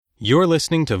You're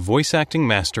listening to Voice Acting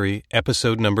Mastery,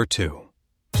 episode number 2.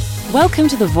 Welcome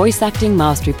to the Voice Acting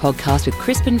Mastery podcast with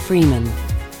Crispin Freeman.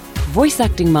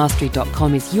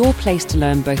 VoiceActingMastery.com is your place to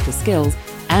learn both the skills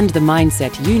and the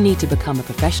mindset you need to become a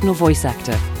professional voice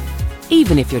actor,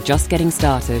 even if you're just getting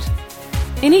started.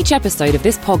 In each episode of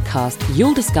this podcast,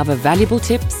 you'll discover valuable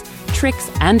tips,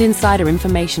 tricks, and insider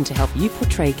information to help you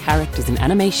portray characters in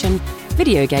animation,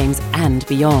 video games, and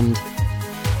beyond.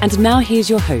 And now here's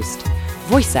your host,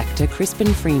 voice actor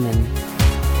Crispin Freeman.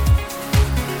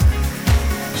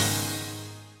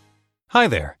 Hi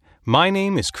there, my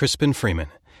name is Crispin Freeman,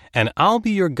 and I'll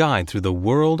be your guide through the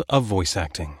world of voice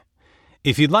acting.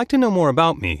 If you'd like to know more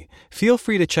about me, feel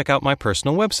free to check out my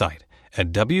personal website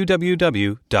at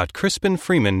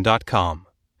www.crispinfreeman.com.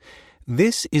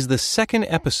 This is the second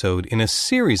episode in a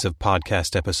series of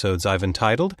podcast episodes I've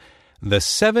entitled, The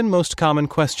 7 Most Common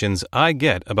Questions I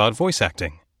Get About Voice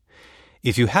Acting.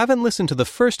 If you haven't listened to the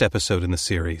first episode in the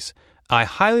series, I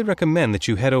highly recommend that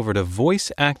you head over to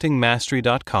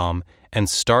voiceactingmastery.com and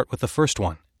start with the first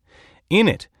one. In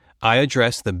it, I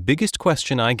address the biggest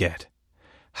question I get.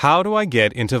 How do I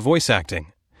get into voice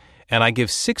acting? And I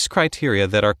give 6 criteria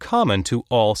that are common to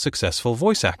all successful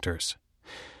voice actors.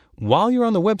 While you're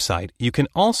on the website, you can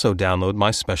also download my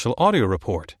special audio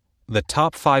report, The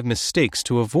Top 5 Mistakes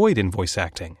to Avoid in Voice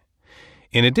Acting.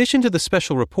 In addition to the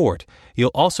special report,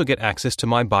 you'll also get access to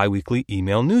my bi-weekly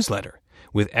email newsletter,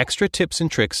 with extra tips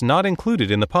and tricks not included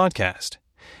in the podcast.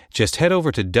 Just head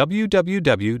over to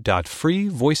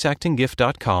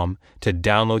www.freevoiceactinggift.com to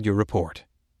download your report.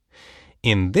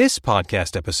 In this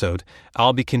podcast episode,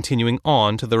 I'll be continuing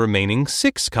on to the remaining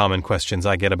 6 common questions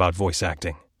I get about voice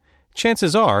acting.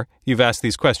 Chances are you've asked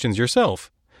these questions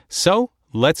yourself. So,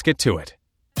 let's get to it.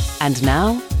 And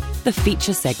now, the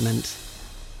feature segment.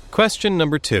 Question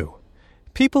number 2.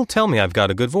 People tell me I've got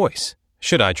a good voice.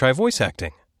 Should I try voice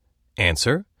acting?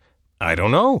 Answer: I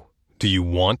don't know. Do you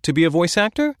want to be a voice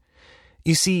actor?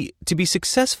 You see, to be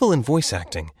successful in voice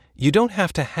acting, you don't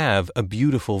have to have a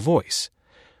beautiful voice.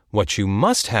 What you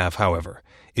must have, however,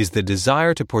 is the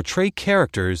desire to portray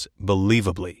characters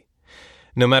believably.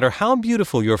 No matter how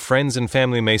beautiful your friends and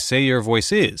family may say your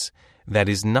voice is, that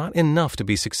is not enough to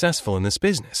be successful in this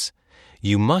business.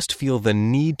 You must feel the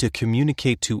need to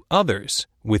communicate to others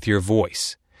with your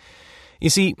voice.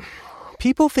 You see,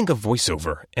 people think of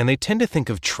voiceover, and they tend to think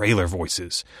of trailer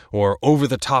voices or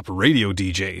over-the-top radio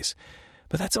DJs,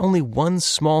 but that's only one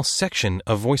small section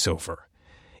of voiceover.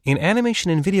 In animation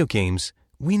and video games,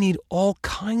 we need all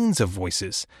kinds of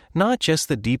voices, not just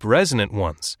the deep resonant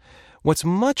ones. What's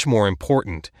much more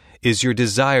important is your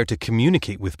desire to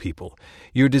communicate with people,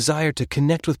 your desire to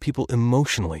connect with people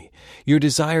emotionally, your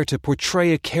desire to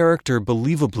portray a character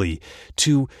believably,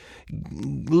 to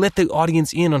let the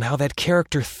audience in on how that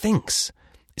character thinks.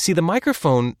 See, the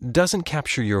microphone doesn't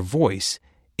capture your voice,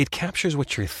 it captures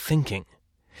what you're thinking.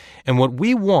 And what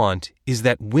we want is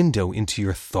that window into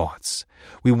your thoughts.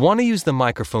 We want to use the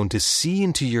microphone to see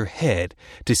into your head,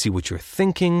 to see what you're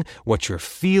thinking, what you're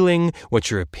feeling,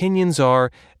 what your opinions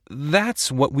are.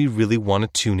 That's what we really want to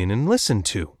tune in and listen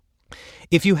to.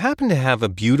 If you happen to have a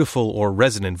beautiful or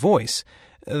resonant voice,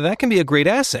 that can be a great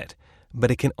asset, but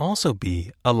it can also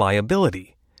be a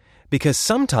liability. Because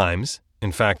sometimes,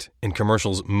 in fact, in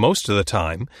commercials most of the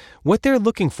time, what they're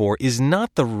looking for is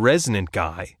not the resonant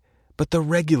guy, but the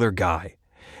regular guy.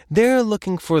 They're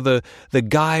looking for the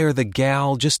guy or the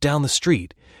gal just down the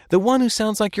street, the one who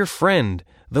sounds like your friend,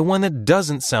 the one that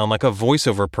doesn't sound like a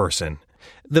voiceover person.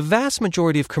 The vast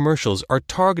majority of commercials are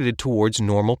targeted towards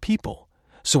normal people.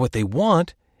 So what they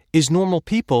want is normal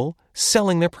people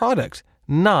selling their product,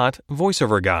 not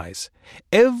voiceover guys.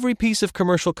 Every piece of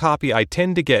commercial copy I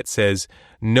tend to get says,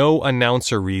 "No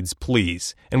announcer reads,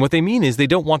 please." And what they mean is they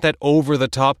don't want that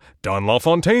over-the-top Don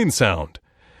LaFontaine sound.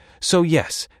 So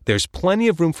yes, there's plenty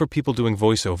of room for people doing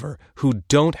voiceover who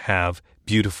don't have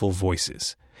beautiful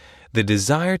voices. The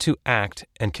desire to act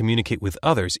and communicate with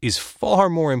others is far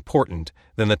more important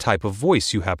than the type of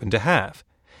voice you happen to have.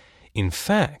 In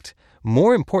fact,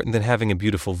 more important than having a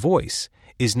beautiful voice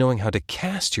is knowing how to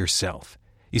cast yourself.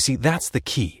 You see, that's the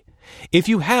key. If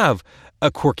you have a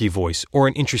quirky voice or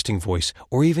an interesting voice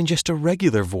or even just a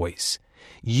regular voice,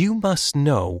 you must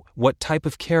know what type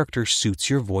of character suits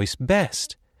your voice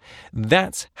best.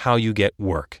 That's how you get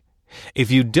work.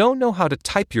 If you don't know how to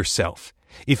type yourself,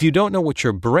 if you don't know what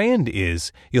your brand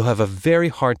is, you'll have a very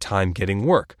hard time getting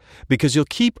work because you'll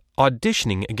keep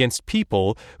auditioning against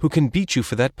people who can beat you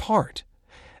for that part.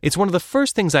 It's one of the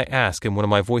first things I ask in one of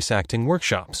my voice acting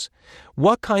workshops.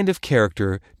 What kind of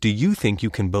character do you think you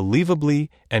can believably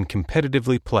and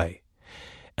competitively play?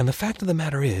 And the fact of the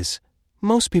matter is,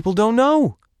 most people don't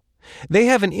know. They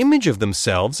have an image of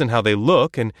themselves and how they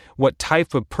look and what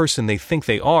type of person they think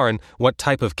they are and what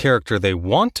type of character they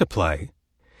want to play.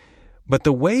 But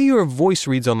the way your voice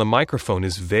reads on the microphone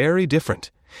is very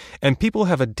different, and people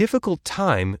have a difficult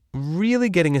time really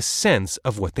getting a sense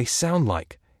of what they sound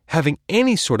like, having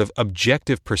any sort of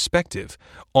objective perspective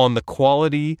on the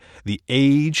quality, the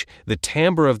age, the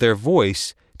timbre of their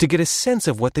voice to get a sense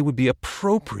of what they would be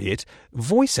appropriate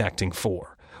voice acting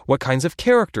for. What kinds of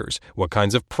characters, what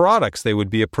kinds of products they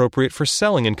would be appropriate for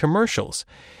selling in commercials.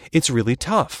 It's really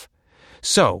tough.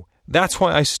 So, that's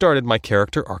why I started my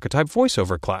character archetype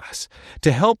voiceover class,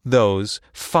 to help those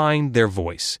find their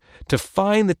voice, to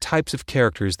find the types of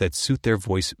characters that suit their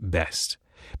voice best.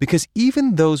 Because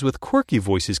even those with quirky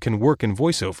voices can work in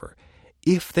voiceover,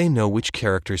 if they know which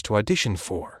characters to audition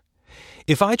for.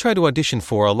 If I try to audition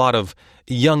for a lot of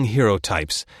young hero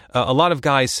types, a lot of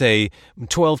guys say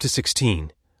 12 to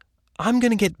 16, I'm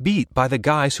going to get beat by the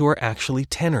guys who are actually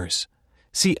tenors.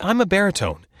 See, I'm a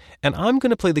baritone, and I'm going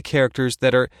to play the characters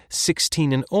that are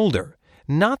 16 and older,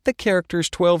 not the characters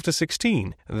 12 to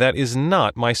 16. That is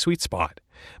not my sweet spot.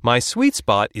 My sweet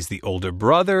spot is the older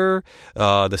brother,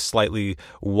 the slightly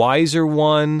wiser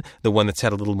one, the one that's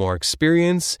had a little more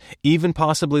experience, even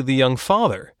possibly the young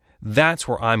father. That's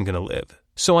where I'm going to live.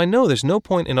 So I know there's no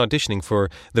point in auditioning for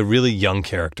the really young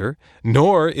character,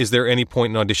 nor is there any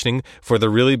point in auditioning for the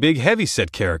really big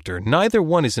heavyset character. Neither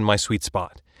one is in my sweet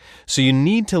spot. So you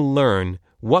need to learn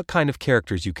what kind of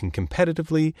characters you can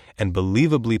competitively and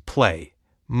believably play,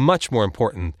 much more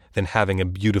important than having a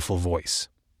beautiful voice.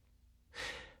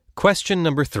 Question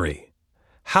number 3.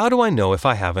 How do I know if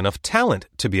I have enough talent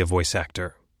to be a voice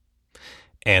actor?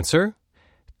 Answer: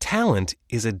 talent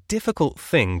is a difficult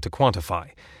thing to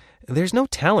quantify. There's no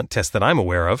talent test that I'm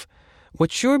aware of.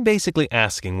 What you're basically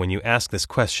asking when you ask this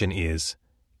question is,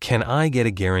 can I get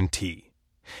a guarantee?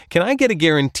 Can I get a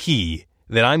guarantee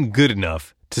that I'm good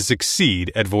enough to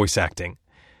succeed at voice acting?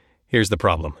 Here's the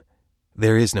problem.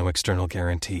 There is no external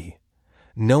guarantee.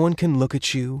 No one can look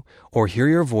at you or hear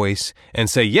your voice and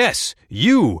say, yes,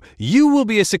 you will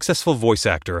be a successful voice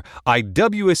actor. I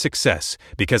dub you a success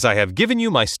because I have given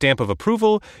you my stamp of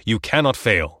approval. You cannot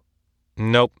fail.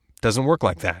 Nope, doesn't work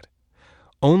like that.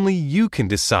 Only you can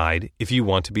decide if you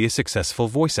want to be a successful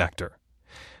voice actor.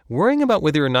 Worrying about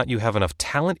whether or not you have enough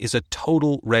talent is a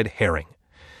total red herring.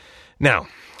 Now,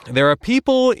 there are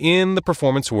people in the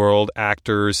performance world,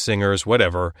 actors, singers,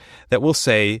 whatever, that will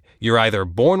say you're either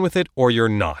born with it or you're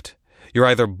not. You're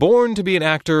either born to be an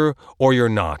actor or you're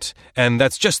not, and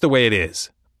that's just the way it is.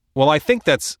 Well, I think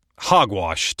that's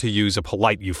hogwash, to use a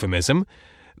polite euphemism.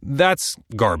 That's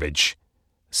garbage.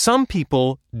 Some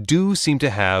people do seem to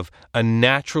have a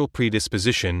natural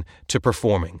predisposition to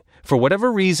performing. For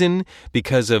whatever reason,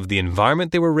 because of the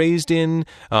environment they were raised in,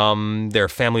 their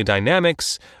family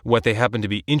dynamics, what they happen to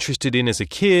be interested in as a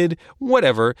kid,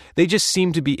 whatever, they just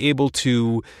seem to be able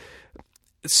to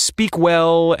speak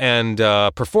well and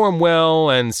perform well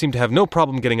and seem to have no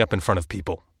problem getting up in front of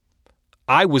people.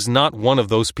 I was not one of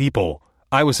those people.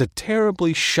 I was a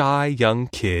terribly shy young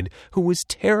kid who was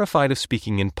terrified of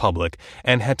speaking in public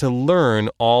and had to learn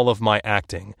all of my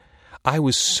acting. I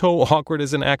was so awkward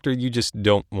as an actor, you just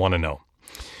don't want to know.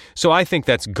 So I think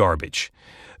that's garbage.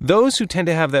 Those who tend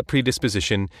to have that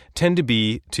predisposition tend to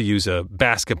be, to use a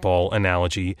basketball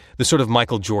analogy, the sort of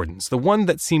Michael Jordans, the one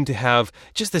that seem to have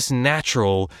just this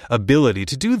natural ability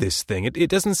to do this thing. It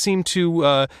doesn't seem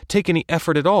to take any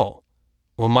effort at all.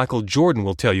 Well, Michael Jordan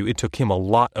will tell you it took him a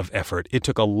lot of effort. It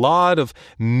took a lot of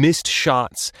missed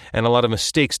shots and a lot of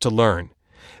mistakes to learn.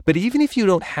 But even if you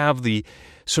don't have the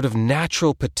sort of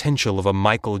natural potential of a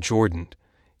Michael Jordan,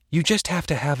 you just have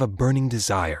to have a burning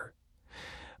desire.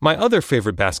 My other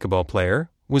favorite basketball player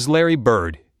was Larry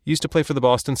Bird. He used to play for the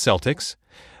Boston Celtics.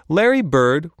 Larry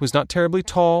Bird was not terribly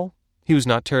tall. He was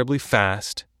not terribly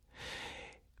fast.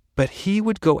 But he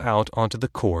would go out onto the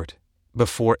court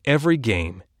before every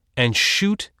game and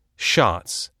shoot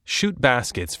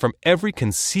baskets from every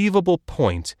conceivable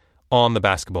point on the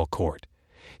basketball court.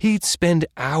 He'd spend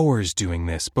hours doing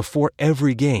this before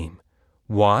every game.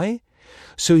 Why?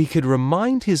 So he could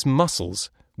remind his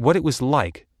muscles what it was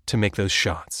like to make those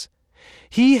shots.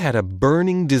 He had a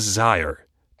burning desire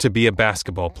to be a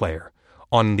basketball player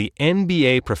on the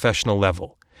NBA professional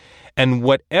level. And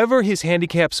whatever his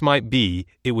handicaps might be,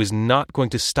 it was not going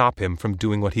to stop him from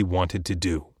doing what he wanted to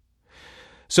do.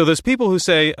 So those people who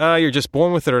say, you're just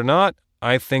born with it or not,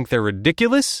 I think they're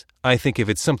ridiculous. I think if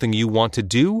it's something you want to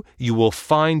do, you will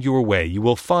find your way. You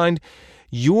will find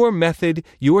your method,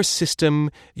 your system,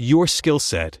 your skill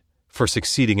set for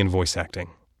succeeding in voice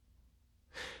acting.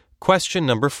 Question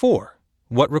number 4.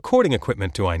 What recording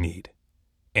equipment do I need?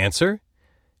 Answer: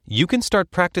 you can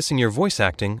start practicing your voice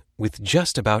acting with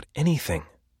just about anything.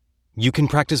 You can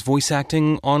practice voice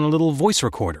acting on a little voice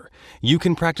recorder. You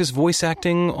can practice voice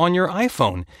acting on your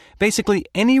iPhone. Basically,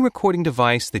 any recording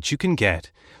device that you can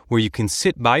get where you can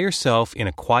sit by yourself in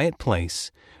a quiet place,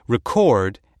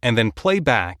 record, and then play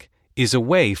back is a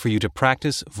way for you to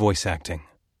practice voice acting.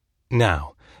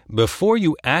 Now, before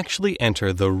you actually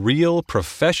enter the real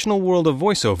professional world of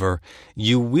voiceover,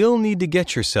 you will need to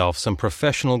get yourself some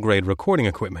professional-grade recording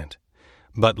equipment.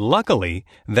 But luckily,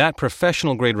 that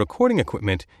professional-grade recording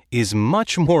equipment is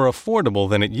much more affordable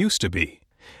than it used to be.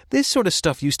 This sort of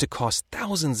stuff used to cost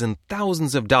thousands and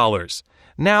thousands of dollars.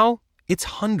 Now, it's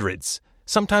hundreds,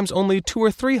 sometimes only $200 or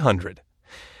 $300.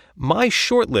 My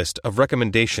short list of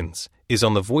recommendations is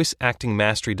on the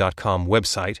voiceactingmastery.com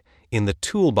website in the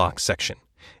Toolbox section.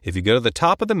 If you go to the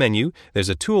top of the menu, there's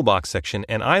a Toolbox section,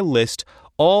 and I list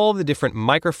all the different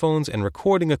microphones and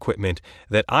recording equipment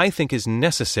that I think is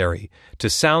necessary to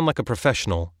sound like a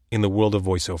professional in the world of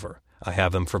voiceover. I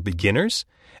have them for beginners,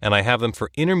 and I have them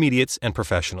for intermediates and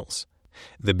professionals.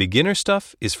 The beginner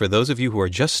stuff is for those of you who are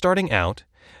just starting out,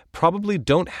 probably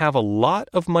don't have a lot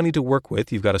of money to work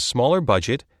with, you've got a smaller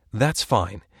budget, that's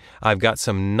fine. I've got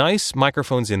some nice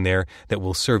microphones in there that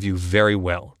will serve you very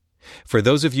well. For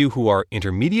those of you who are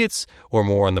intermediates or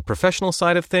more on the professional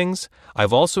side of things,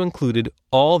 I've also included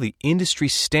all the industry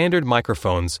standard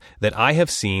microphones that I have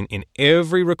seen in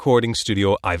every recording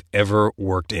studio I've ever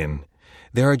worked in.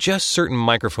 There are just certain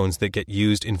microphones that get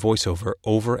used in voiceover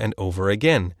over and over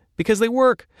again because they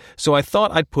work. So I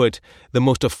thought I'd put the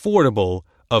most affordable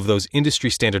of those industry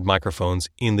standard microphones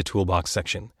in the Toolbox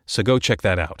section. So go check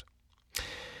that out.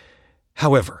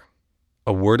 However,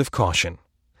 a word of caution.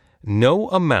 No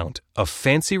amount of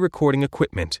fancy recording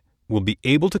equipment will be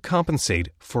able to compensate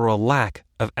for a lack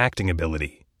of acting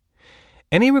ability.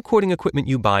 Any recording equipment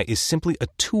you buy is simply a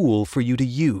tool for you to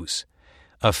use.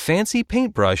 A fancy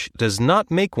paintbrush does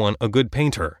not make one a good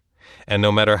painter. And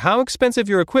no matter how expensive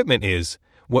your equipment is,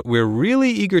 what we're really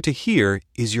eager to hear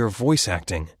is your voice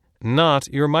acting, not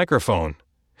your microphone.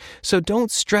 So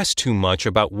don't stress too much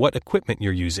about what equipment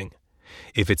you're using.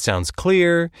 If it sounds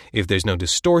clear, if there's no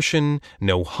distortion,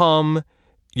 no hum,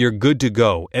 you're good to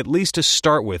go, at least to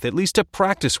start with, at least to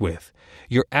practice with.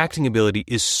 Your acting ability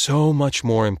is so much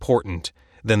more important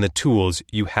than the tools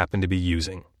you happen to be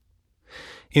using.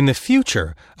 In the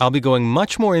future, I'll be going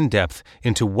much more in depth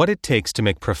into what it takes to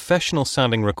make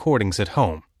professional-sounding recordings at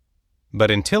home.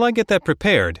 But until I get that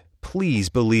prepared, please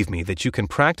believe me that you can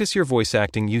practice your voice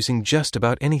acting using just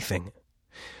about anything.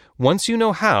 Once you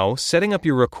know how, setting up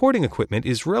your recording equipment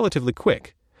is relatively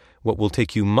quick. What will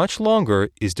take you much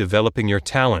longer is developing your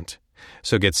talent.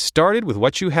 So get started with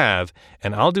what you have,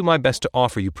 and I'll do my best to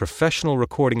offer you professional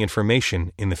recording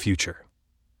information in the future.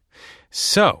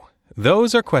 So,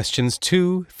 those are questions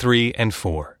 2, 3, and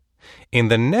 4. In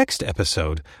the next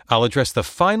episode, I'll address the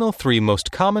final 3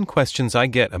 most common questions I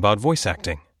get about voice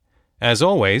acting. As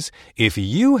always, if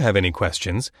you have any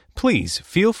questions, please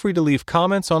feel free to leave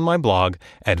comments on my blog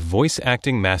at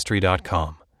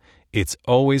voiceactingmastery.com. It's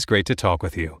always great to talk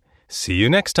with you. See you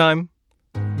next time.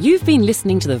 You've been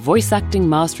listening to the Voice Acting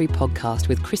Mastery podcast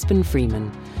with Crispin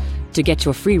Freeman. To get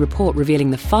your free report revealing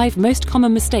the 5 most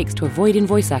common mistakes to avoid in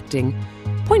voice acting,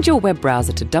 point your web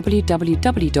browser to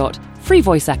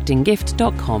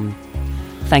www.freevoiceactinggift.com.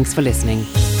 Thanks for listening.